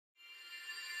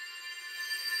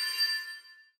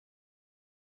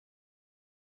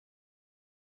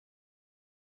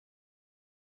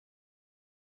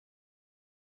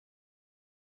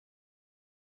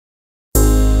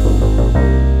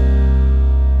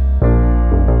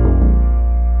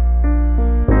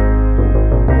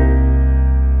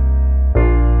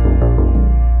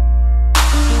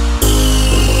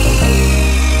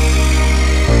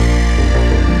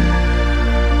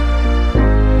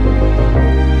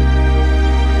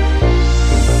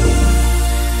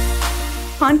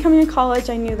Upon coming to college,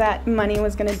 I knew that money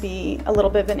was going to be a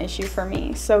little bit of an issue for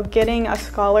me. So getting a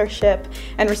scholarship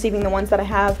and receiving the ones that I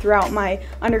have throughout my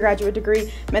undergraduate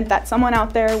degree meant that someone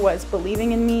out there was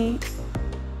believing in me.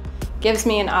 Gives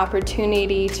me an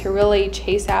opportunity to really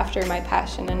chase after my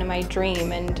passion and my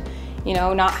dream, and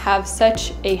not have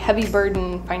such a heavy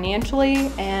burden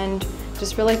financially, and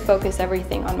just really focus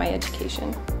everything on my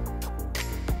education.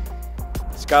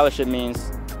 Scholarship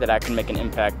means that I can make an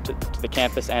impact to the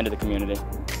campus and to the community.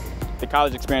 The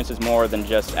college experience is more than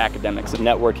just academics.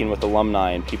 Networking with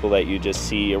alumni and people that you just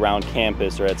see around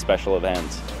campus or at special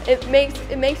events. It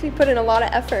makes me put in a lot of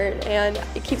effort, and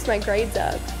it keeps my grades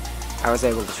up. I was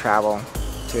able to travel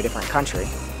to a different country,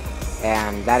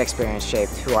 and that experience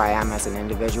shaped who I am as an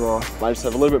individual. I just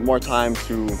have a little bit more time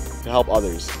to help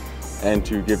others and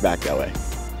to give back that way.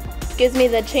 It gives me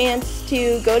the chance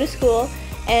to go to school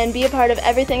and be a part of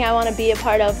everything I want to be a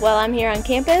part of while I'm here on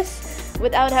campus,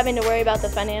 without having to worry about the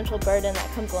financial burden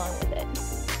that comes along with it.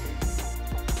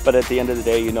 But at the end of the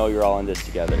day, you're all in this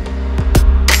together.